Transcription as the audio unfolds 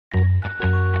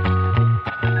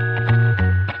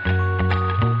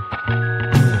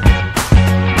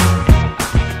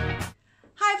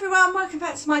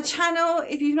my channel.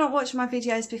 If you've not watched my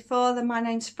videos before, then my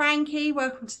name's Frankie.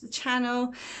 Welcome to the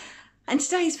channel. And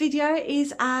today's video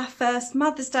is our first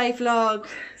Mother's Day vlog.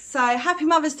 So happy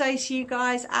Mother's Day to you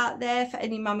guys out there, for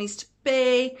any mummies to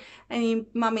be, any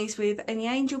mummies with any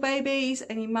angel babies,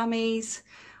 any mummies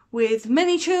with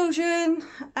many children,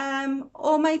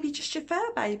 or maybe just your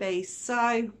fur babies.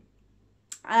 So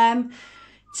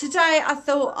today I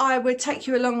thought I would take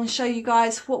you along and show you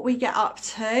guys what we get up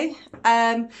to.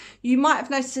 You might have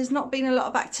noticed there's not been a lot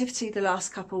of activity the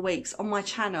last couple of weeks on my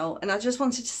channel, and I just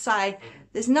wanted to say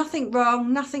there's nothing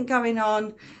wrong, nothing going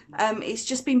on. It's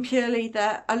just been purely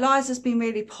that Eliza's been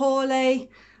really poorly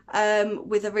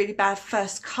with a really bad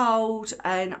first cold,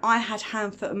 and I had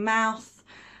hand, foot and mouth,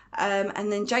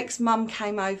 and then Jake's mum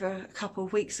came over a couple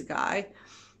of weeks ago.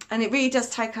 And it really does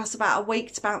take us about a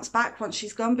week to bounce back once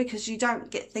she's gone, because you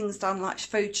don't get things done like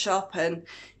food shop and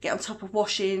get on top of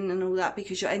washing and all that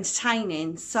because you're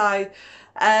entertaining. So,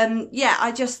 yeah,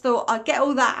 I just thought I'd get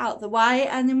all that out of the way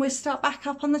and then we'll start back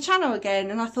up on the channel again.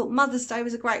 And I thought Mother's Day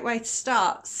was a great way to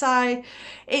start. So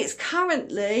it's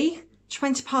currently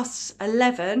 20 past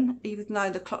 11, even though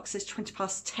the clock says 20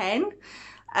 past 10.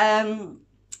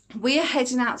 We are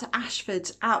heading out to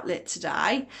Ashfords Outlet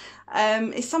today.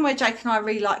 It's somewhere Jake and I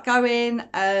really like going.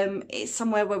 It's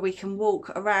somewhere where we can walk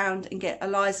around and get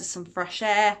Eliza some fresh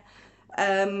air.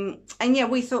 And yeah,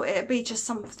 we thought it'd be just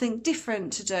something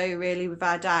different to do really with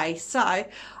our day. So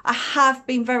I have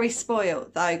been very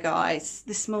spoilt though, guys,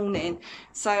 this morning.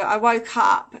 So I woke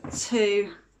up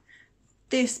to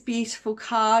this beautiful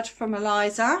card from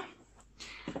Eliza.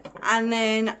 And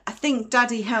then I think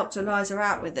Daddy helped Eliza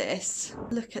out with this.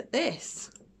 Look at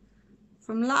this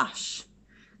from Lush.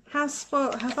 How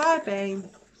spoilt have I been?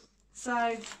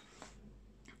 So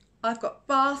I've got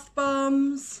bath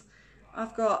bombs,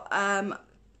 I've got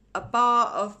a bar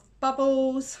of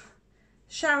bubbles,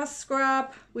 shower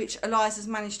scrub, which Eliza's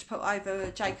managed to put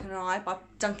over Jake and I by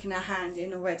dunking her hand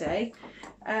in already.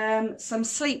 Some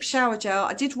sleep shower gel.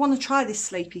 I did want to try this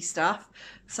sleepy stuff,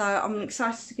 so I'm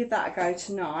excited to give that a go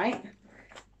tonight.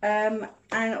 And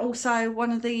also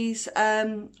one of these,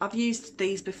 I've used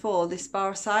these before, this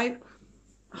bar of soap.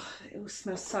 Oh, it all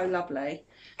smells so lovely.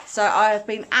 So I have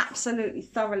been absolutely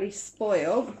thoroughly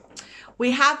spoiled.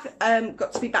 We have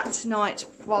got to be back tonight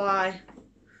by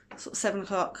sort of 7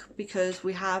 o'clock because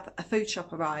we have a food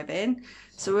shop arriving.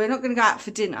 So we're not going to go out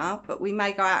for dinner, but we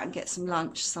may go out and get some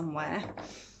lunch somewhere.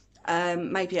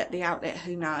 Maybe at the outlet,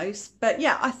 who knows. But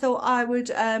yeah, I thought I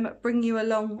would bring you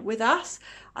along with us.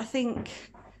 I think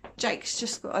Jake's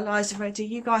just got Eliza ready.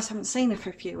 You guys haven't seen her for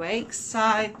a few weeks,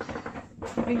 so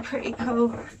it'd be pretty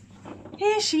cool.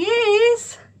 Here she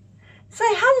is. Say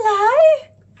hello.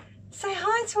 Say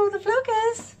hi to all the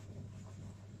vloggers.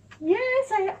 Yeah,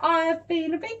 say I've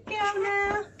been a big girl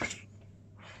now.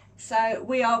 So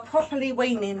we are properly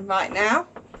weaning right now.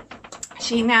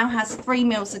 She now has 3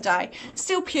 meals a day.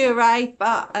 Still puree,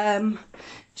 but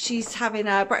she's having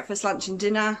a breakfast, lunch and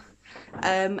dinner.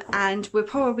 And we're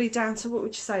probably down to, what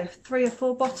would you say, 3 or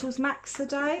 4 bottles max a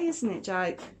day, isn't it,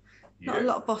 Jake? Yeah. Not a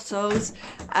lot of bottles.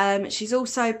 She's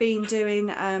also been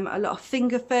doing a lot of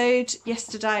finger food.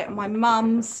 Yesterday at my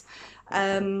mum's,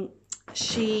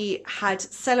 she had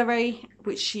celery,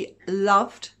 which she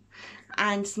loved,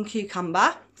 and some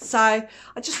cucumber. So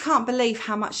I just can't believe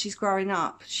how much she's growing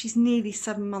up. She's nearly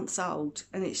 7 months old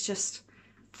and it's just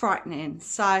frightening.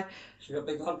 So she's got a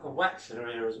big lump of wax in her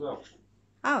ear as well.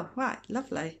 Oh, right,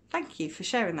 lovely. Thank you for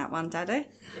sharing that one, Daddy.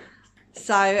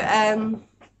 So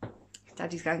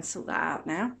Daddy's going to sort that out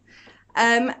now.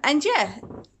 And yeah,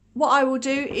 what I will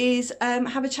do is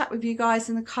have a chat with you guys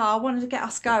in the car. I wanted to get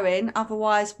us going,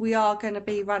 otherwise we are going to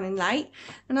be running late,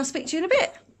 and I'll speak to you in a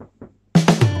bit.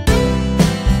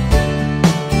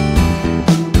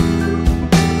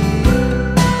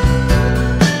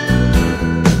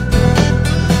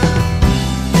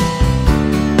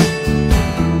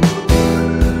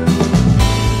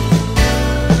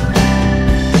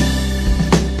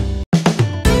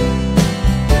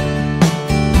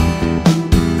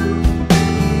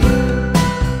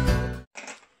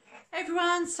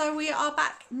 So we are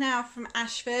back now from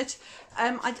Ashford.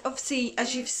 Obviously,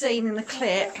 as you've seen in the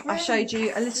clip, I showed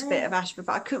you a little bit of Ashford,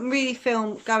 but I couldn't really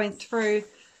film going through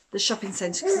the shopping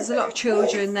centre because there's a lot of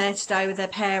children there today with their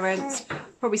parents,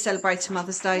 probably celebrating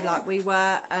Mother's Day like we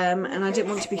were, and I didn't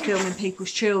want to be filming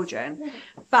people's children.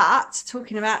 But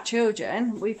talking about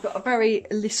children, we've got a very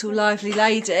little lively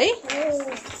lady.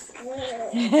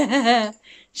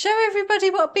 Show everybody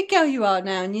what a big girl you are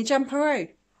now in your jumperoo.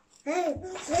 Are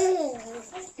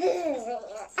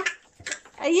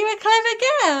you a clever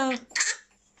girl?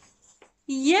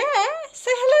 Yeah.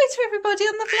 Say hello to everybody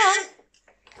on the vlog.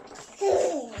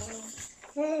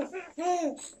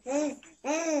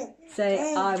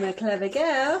 Say, I'm a clever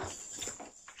girl.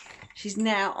 She's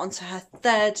now onto her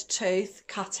third tooth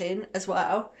cutting as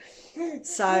well.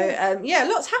 So yeah,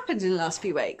 lots happened in the last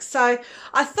few weeks. So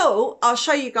I thought I'll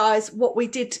show you guys what we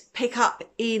did pick up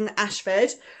in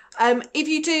Ashford. If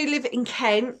you do live in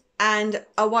Kent and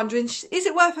are wondering, is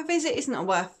it worth a visit? Isn't it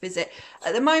worth a visit?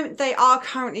 At the moment, they are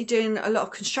currently doing a lot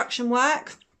of construction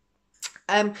work,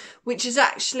 which is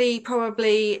actually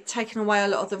probably taken away a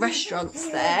lot of the restaurants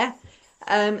there.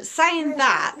 Saying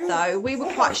that though, we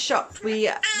were quite shocked. We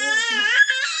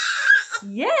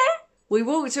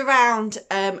walked around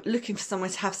looking for somewhere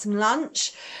to have some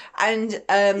lunch, and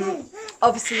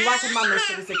obviously Wagamama's,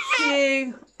 there was a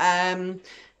queue.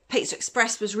 Pizza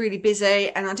Express was really busy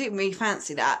and I didn't really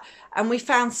fancy that, and we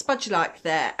found Spudgelike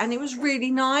there and it was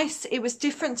really nice. It was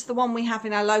different to the one we have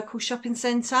in our local shopping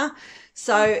centre,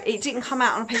 so it didn't come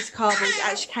out on a piece of cardboard, it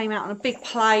actually came out on a big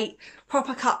plate,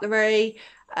 proper cutlery.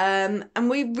 And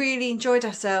we really enjoyed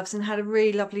ourselves and had a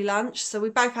really lovely lunch. So we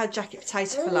both had jacket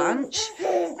potato for lunch.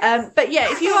 But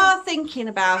yeah, if you are thinking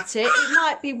about it, it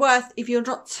might be worth, if you're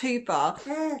not too far,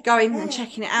 going and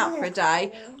checking it out for a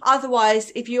day.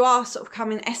 Otherwise, if you are sort of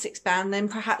coming Essex bound, then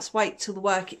perhaps wait till the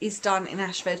work is done in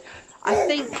Ashford. I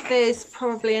think there's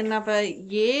probably another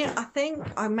year,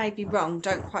 I may be wrong,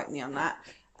 don't quote me on that,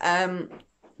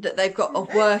 that they've got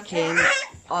of working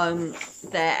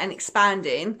there and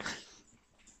expanding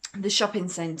the shopping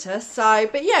centre. So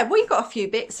but yeah, we've got a few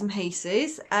bits and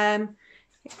pieces. I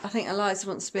think Eliza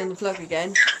wants to be on the vlog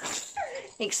again.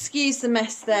 Excuse the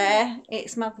mess there,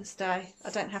 it's Mother's Day, I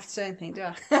don't have to do anything, do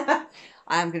I?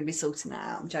 I am going to be sorting that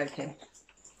out, I'm joking.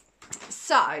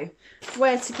 So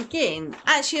where to begin?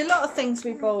 Actually, a lot of things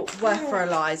we bought were for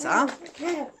Eliza,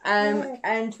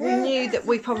 and we knew that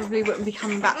we probably wouldn't be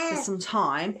coming back for some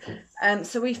time,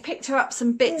 so we've picked her up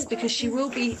some bits because she will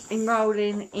be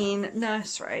enrolling in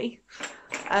nursery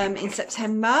in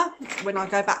September when I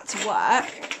go back to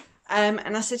work.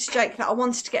 And I said to Jake that I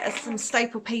wanted to get her some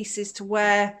staple pieces to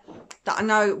wear that I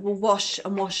know will wash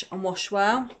and wash and wash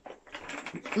well.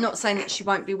 Not saying that she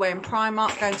won't be wearing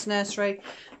Primark going to nursery,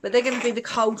 but they're going to be the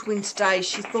cold winter days.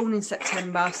 She's born in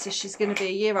September, so she's going to be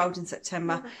a year old in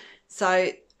September. So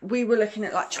we were looking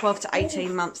at like 12 to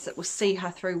 18 months that will see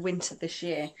her through winter this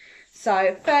year.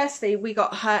 So firstly, we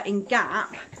got her in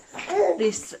Gap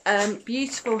this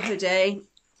beautiful hoodie.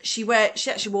 She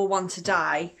actually wore one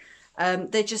today.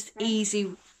 They're just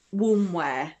easy warm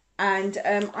wear. And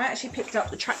I actually picked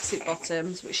up the tracksuit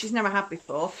bottoms, which she's never had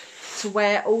before, to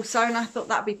wear also. And I thought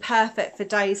that'd be perfect for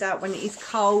days out when it is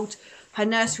cold. Her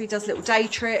nursery does little day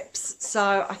trips,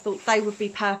 so I thought they would be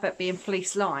perfect being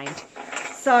fleece lined.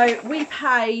 So we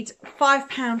paid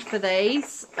 £5 for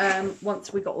these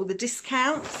once we got all the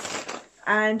discounts,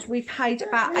 and we paid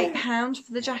about £8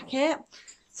 for the jacket.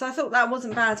 So I thought that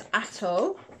wasn't bad at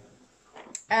all.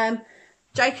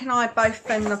 Jake and I both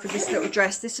fell in love with this little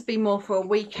dress. This would be more for a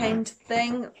weekend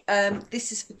thing.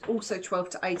 This is also 12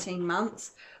 to 18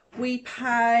 months. We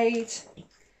paid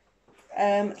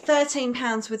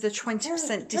 £13 with a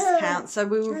 20% discount, so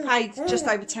we were paid just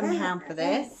over £10 for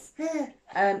this,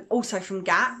 also from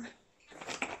Gap.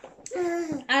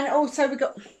 And also we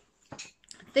got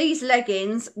these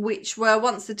leggings, which were,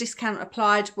 once the discount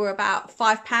applied, were about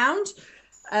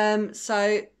 £5.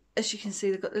 So as you can see,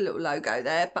 they've got the little logo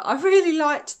there, but I really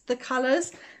liked the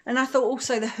colours, and I thought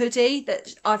also the hoodie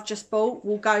that I've just bought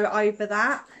will go over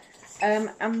that.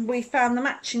 And we found the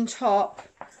matching top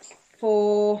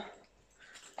for,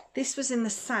 this was in the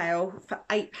sale for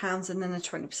 £8 and then a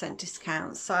 20%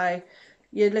 discount. So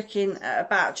you're looking at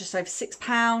about just over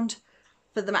 £6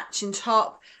 for the matching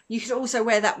top. You could also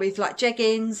wear that with like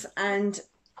jeggings and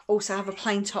also have a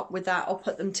plain top with that, or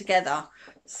put them together.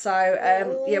 So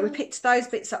yeah, we picked those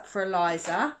bits up for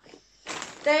Eliza.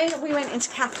 Then we went into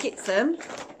Cath Kidston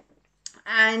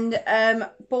and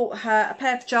bought her a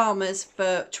pair of pyjamas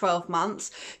for 12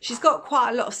 months. She's got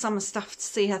quite a lot of summer stuff to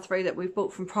see her through that we've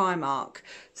bought from Primark.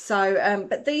 So,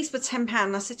 but these were £10.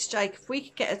 And I said to Jake, if we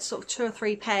could get a sort of 2 or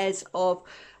 3 pairs of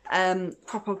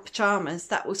proper pyjamas,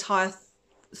 that will tie her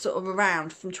sort of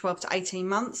around from 12 to 18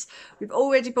 months. We've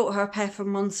already bought her a pair for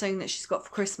Monsoon that she's got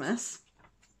for Christmas,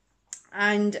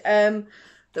 and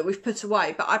that we've put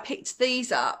away. But I picked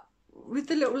these up with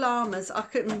the little llamas. I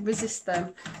couldn't resist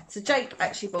them. So Jake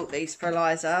actually bought these for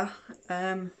Eliza.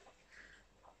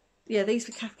 Yeah, these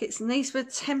were Cath Kidston. These were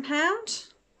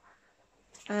 £10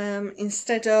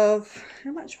 instead of,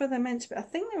 how much were they meant to be? I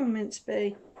think they were meant to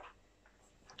be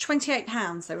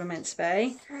 £28. They were meant to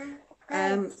be.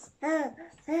 How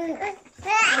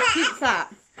cute's that?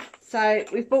 So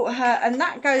we've bought her, and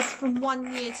that goes from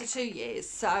 1 year to 2 years.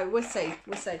 So we'll see.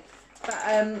 But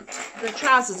the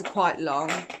trousers are quite long,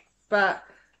 but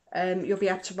you'll be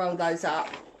able to roll those up.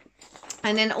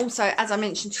 And then also, as I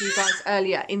mentioned to you guys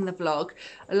earlier in the vlog,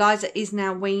 Eliza is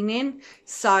now weaning.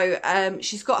 So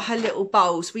she's got her little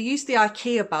bowls. We use the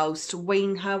IKEA bowls to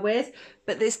wean her with,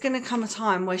 but there's going to come a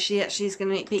time where she actually is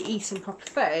going to be eating proper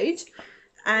food.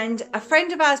 And a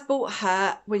friend of ours bought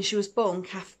her, when she was born,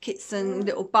 Cath Kidston,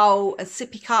 little bowl, a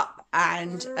sippy cup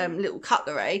and little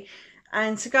cutlery.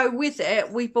 And to go with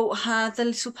it, we bought her the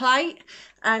little plate.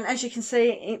 And as you can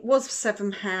see, it was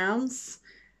 £7.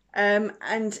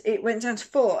 And it went down to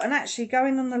 £4, and actually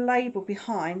going on the label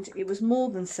behind, it was more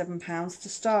than £7 to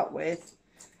start with.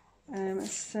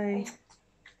 Let's see.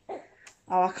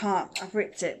 Oh, I can't, I've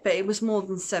ripped it, but it was more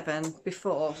than 7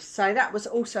 before, so that was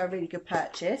also a really good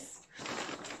purchase.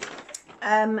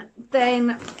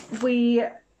 Then we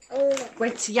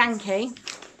went to Yankee.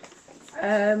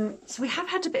 So we have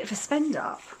had a bit of a spend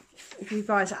up, if you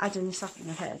guys are adding this up in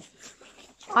your head.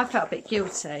 I felt a bit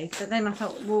guilty, but then I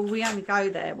thought, well, we only go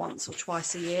there once or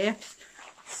twice a year,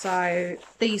 so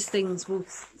these things will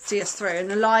see us through. And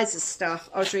Eliza's stuff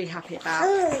I was really happy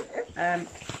about,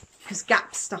 because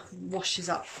Gap stuff washes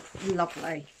up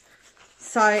lovely.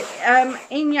 So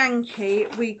in Yankee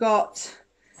we got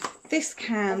this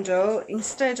candle.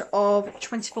 Instead of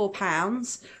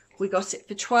 £24, we got it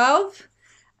for 12,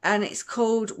 and it's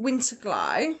called Winter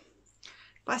Glow.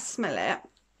 If I smell it,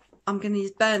 I'm going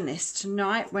to burn this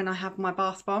tonight when I have my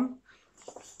bath bomb.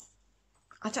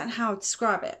 I don't know how to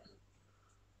describe it.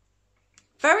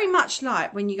 Very much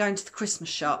like when you go into the Christmas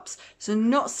shops. So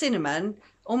not cinnamon,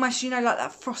 almost, you know, like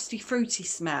that frosty fruity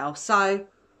smell. So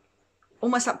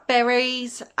almost like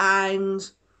berries, and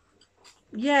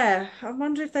yeah, I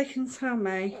wonder if they can tell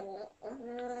me.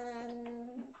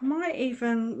 Might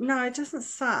even, no, it doesn't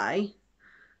say.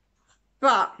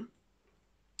 But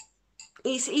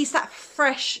it's that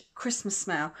fresh Christmas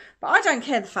smell. But I don't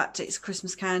care the fact that it's a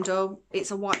Christmas candle.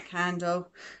 It's a white candle.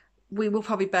 We will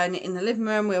probably burn it in the living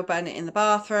room. We'll burn it in the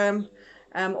bathroom,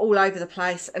 all over the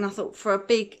place. And I thought, for a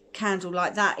big candle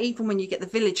like that, even when you get the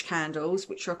village candles,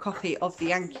 which are a copy of the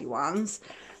Yankee ones,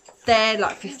 they're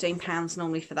like £15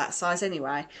 normally for that size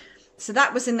anyway. So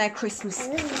that was in their Christmas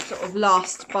sort of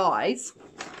last buys.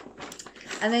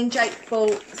 And then Jake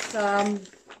bought some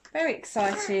very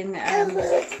exciting air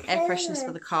fresheners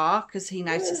for the car, because he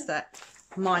noticed that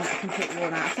mine are completely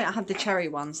worn out. I think I had the cherry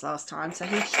ones last time, so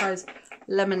he chose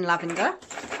lemon lavender,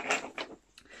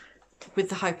 with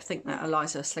the hope, I think, that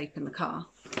Eliza will sleep in the car.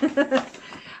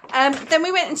 Then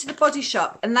we went into the Body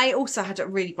Shop, and they also had a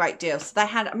really great deal. So they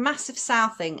had a massive sale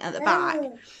thing at the back,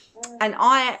 and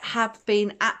I have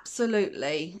been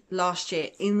absolutely last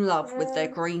year in love with their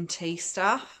green tea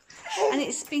stuff. And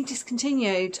it's been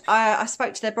discontinued. I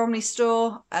spoke to their Bromley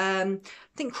store, I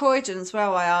think Croydon as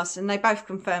well, I asked, and they both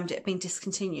confirmed it had been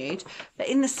discontinued. But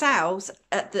in the sales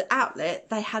at the outlet,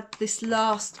 they had this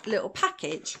last little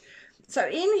package. So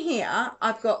in here,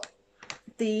 I've got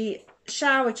the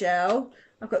shower gel,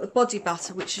 I've got the body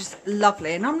butter, which is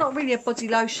lovely. And I'm not really a body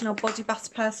lotion or body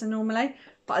butter person normally,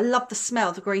 but I love the smell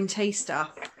of the green tea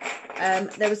stuff.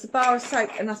 There was a bar of soap,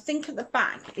 and I think at the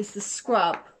back is the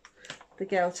scrub. The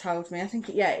girl told me, I think,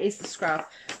 yeah, it is the scrub.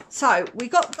 So we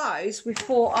got those with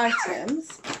 4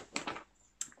 items,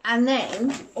 and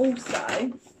then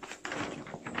also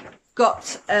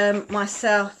got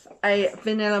myself a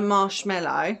vanilla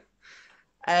marshmallow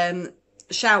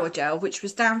shower gel, which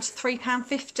was down to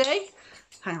 £3.50.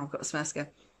 Hang on, I've got a smell again.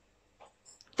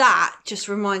 That just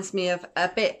reminds me of a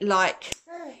bit like,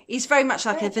 it's very much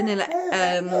like a vanilla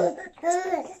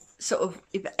sort of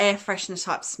air freshener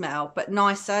type smell, but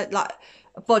nicer, like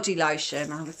a body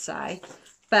lotion, I would say.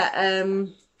 But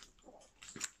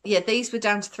yeah, these were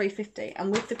down to £3.50,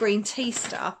 and with the green tea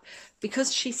stuff,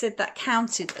 because she said that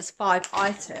counted as 5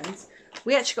 items,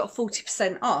 we actually got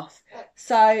 40% off.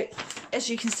 So as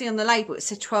you can see on the label, it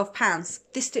said £12.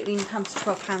 This didn't even come to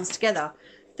 £12 together.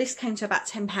 This came to about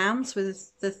 £10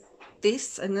 with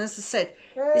this, and as I said,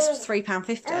 this was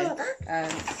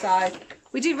 £3.50. So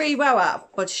we did really well out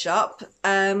of Body Shop.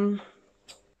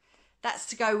 That's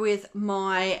to go with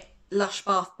my Lush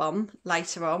bath bomb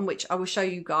later on, which I will show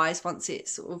you guys once it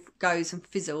sort of goes and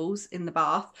fizzles in the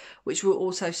bath, which we'll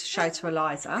also show to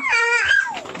Eliza.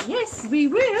 Yes, we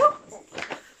will.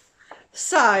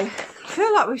 So I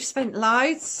feel like we've spent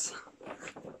loads.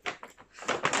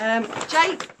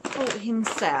 Jake bought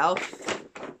himself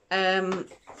a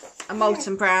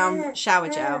molten brown shower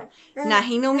gel. Now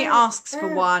he normally asks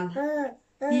for one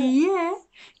Yeah.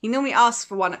 He normally asks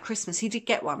for one at Christmas. He did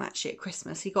get one actually at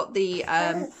Christmas. He got the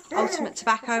ultimate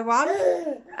tobacco one.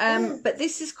 But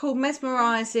this is called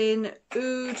Mesmerising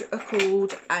Oud,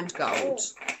 Accord and Gold.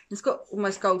 It's got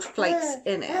almost gold flakes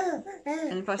in it.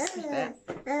 And if I sniff it,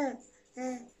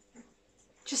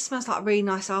 just smells like a really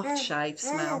nice aftershave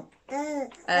smell.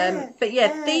 But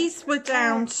yeah, these were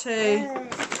down to,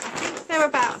 I think they're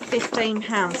about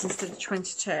 £15 instead of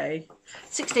 22.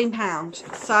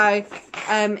 £16. So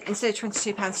instead of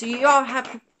 £22, so you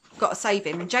have got a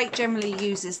saving. And Jake generally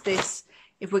uses this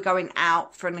if we're going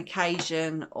out for an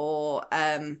occasion, or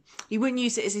he wouldn't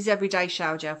use it as his everyday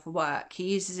shower gel for work.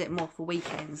 He uses it more for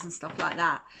weekends and stuff like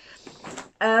that.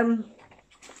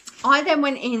 I then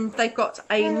went in, they've got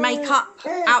a makeup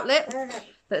outlet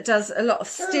that does a lot of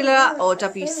Stila or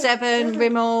W7,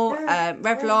 Rimmel,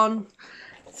 Revlon.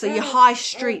 So your high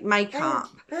street makeup.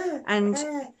 And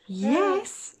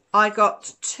yes, I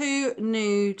got 2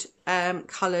 nude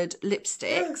coloured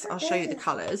lipsticks. I'll show you the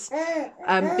colours.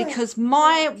 Because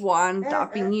my one that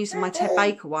I've been using, my Ted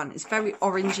Baker one, is very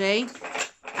orangey.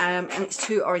 And it's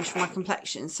too orange for my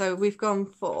complexion. So we've gone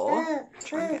for,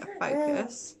 try and get a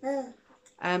focus.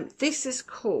 This is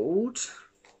called,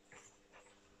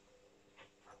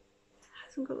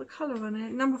 hasn't got the colour on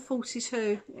it, number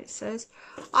 42 it says.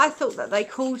 I thought that they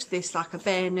called this like a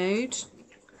bare nude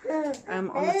on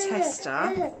the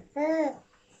tester.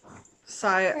 So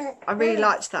I really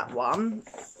liked that one.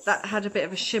 That had a bit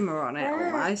of a shimmer on it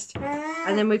almost.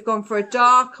 And then we've gone for a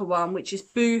darker one, which is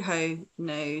Boohoo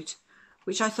Nude,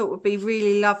 which I thought would be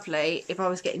really lovely if I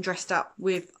was getting dressed up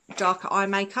with darker eye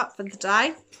makeup for the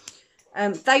day.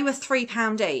 They were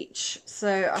 £3 each,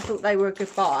 so I thought they were a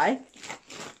good buy.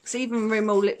 So even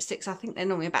Rimmel lipsticks, I think they're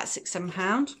normally about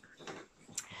 £6–7.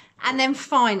 And then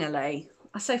finally,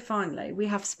 I say finally, we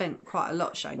have spent quite a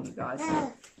lot showing you guys.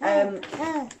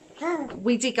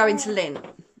 We did go into Lint,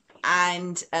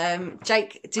 and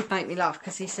Jake did make me laugh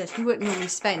because he said he wouldn't normally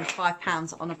spend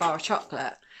 £5 on a bar of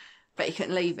chocolate, but he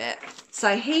couldn't leave it.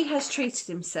 So he has treated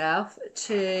himself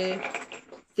to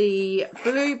the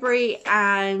blueberry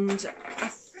and I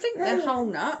think they're whole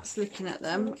nuts, looking at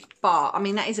them, bar. I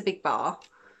mean, that is a big bar,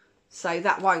 so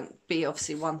that won't be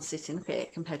obviously one sitting. Look at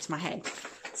it compared to my head.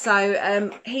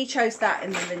 So he chose that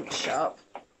in the Lint shop,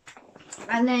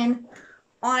 and then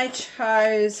I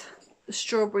chose the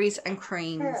strawberries and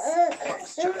creams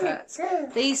box chocolates.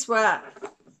 These were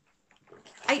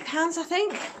 £8, I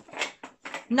think.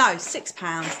 No,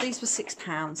 £6. These were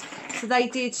 £6. So they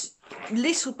did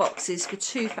little boxes for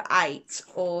 2 for £8,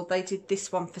 or they did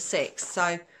this one for £6.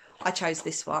 So I chose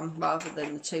this one rather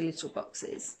than the 2 little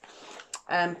boxes.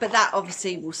 But that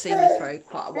obviously will see me through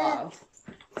quite a while.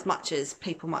 As much as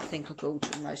people might think of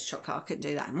golden roast chocolate, I couldn't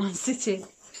do that in one sitting.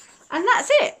 And that's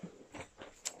it.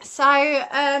 So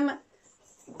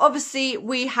obviously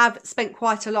we have spent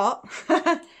quite a lot.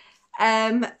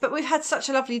 But we've had such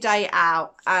a lovely day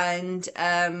out, and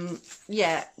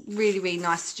yeah, really, really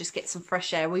nice to just get some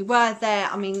fresh air. We were there,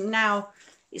 I mean, now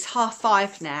it's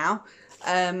 5:30 now,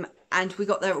 and we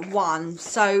got there at 1,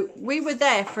 so we were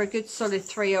there for a good solid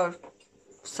 3 or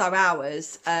so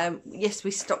hours. Yes,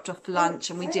 we stopped off for lunch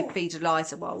and we did feed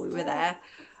Eliza while we were there,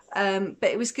 but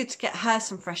it was good to get her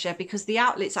some fresh air because the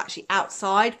outlet's actually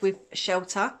outside with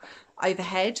shelter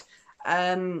overhead.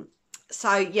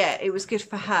 So yeah, it was good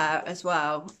for her as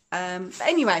well. But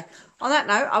anyway, on that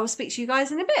note, I will speak to you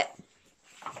guys in a bit.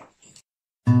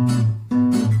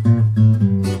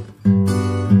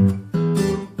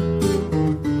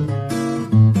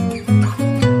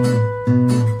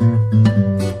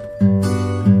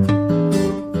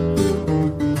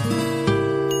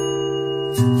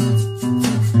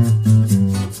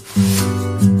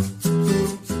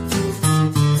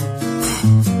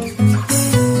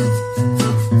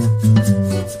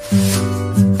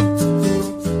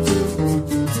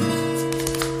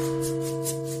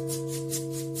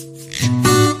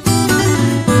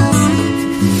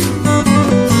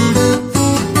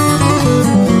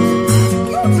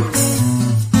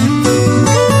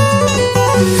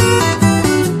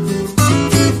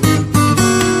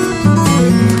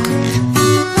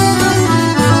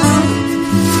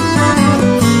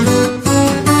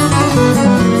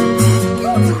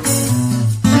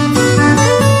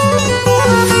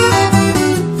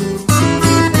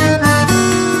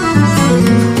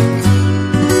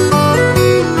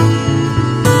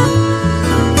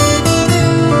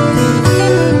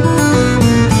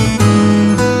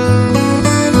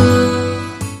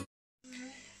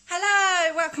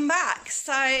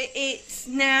 It's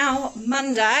now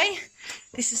Monday.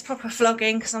 This is proper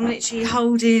vlogging because I'm literally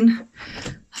holding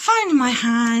a phone in my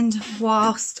hand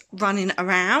whilst running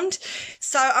around.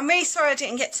 So I'm really sorry I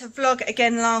didn't get to vlog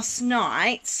again last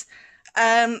night,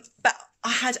 but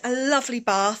I had a lovely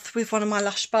bath with one of my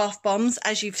Lush bath bombs,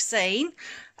 as you've seen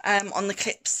on the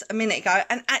clips a minute ago.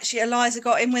 And actually Eliza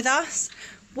got in with us,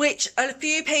 which a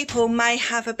few people may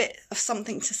have a bit of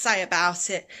something to say about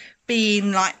it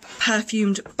being like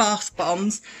perfumed bath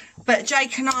bombs, but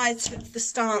Jake and I took the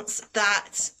stance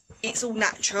that it's all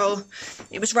natural.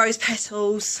 It was rose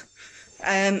petals,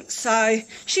 so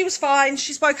she was fine.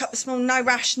 She's woke up this morning, no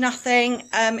rash, nothing.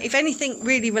 If anything,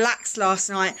 really relaxed last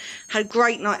night, had a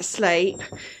great night's sleep,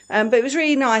 but it was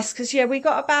really nice because, yeah, we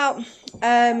got about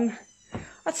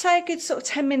I'd say a good sort of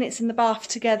 10 minutes in the bath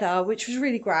together, which was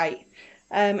really great.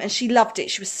 And she loved it.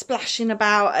 She was splashing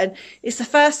about, and it's the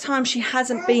first time she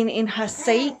hasn't been in her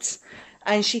seat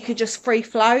and she could just free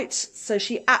float, so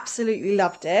she absolutely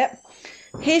loved it.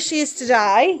 Here she is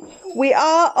today. We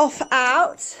are off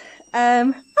out,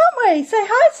 aren't we? Say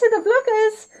hi to the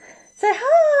vloggers. Say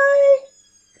hi.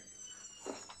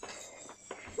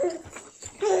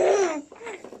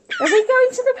 Are we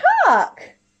going to the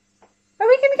park? Are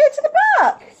we going to go to the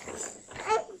park?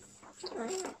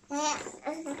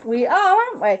 We are,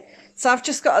 aren't we? So I've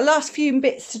just got a last few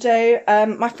bits to do.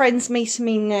 My friend's meeting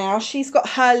me now. She's got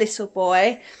her little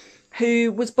boy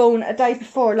who was born a day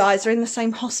before Eliza in the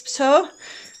same hospital.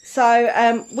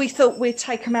 So we thought we'd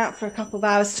take him out for a couple of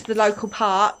hours to the local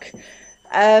park.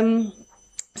 So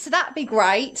that'd be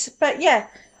great. But yeah,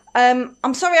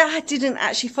 I'm sorry I didn't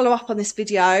actually follow up on this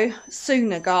video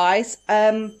sooner, guys.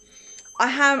 I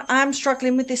am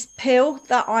struggling with this pill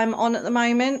that I'm on at the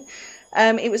moment.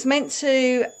 It was meant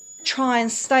to try and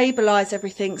stabilise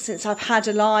everything since I've had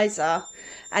Eliza,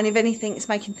 and if anything, it's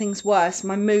making things worse.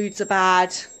 My moods are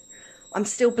bad. I'm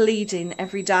still bleeding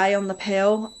every day on the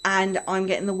pill, and I'm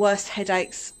getting the worst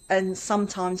headaches and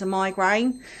sometimes a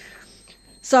migraine.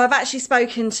 So I've actually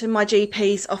spoken to my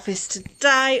GP's office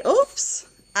today,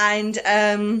 and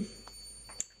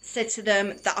said to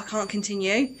them that I can't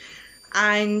continue.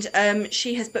 And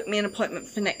she has booked me an appointment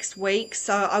for next week,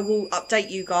 so I will update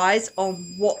you guys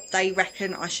on what they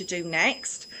reckon I should do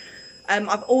next.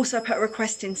 I've also put a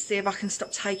request in to see if I can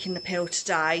stop taking the pill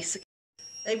today. So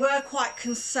they were quite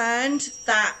concerned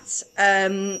that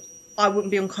I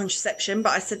wouldn't be on contraception,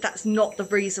 but I said that's not the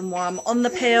reason why I'm on the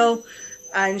pill.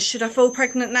 And should I fall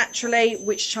pregnant naturally,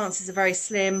 which chances are very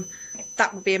slim,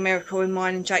 that would be a miracle in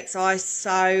mine and Jake's eyes.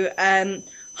 So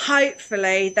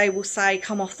hopefully they will say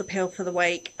come off the pill for the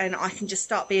week and I can just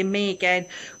start being me again,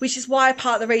 which is why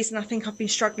part of the reason I think I've been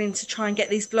struggling to try and get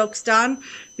these vlogs done,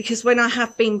 because when I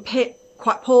have been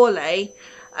quite poorly,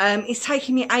 it's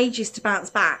taking me ages to bounce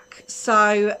back.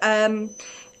 So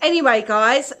anyway,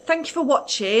 guys, thank you for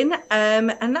watching,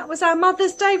 and that was our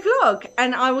Mother's Day vlog,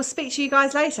 and I will speak to you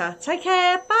guys later. Take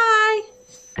care, bye.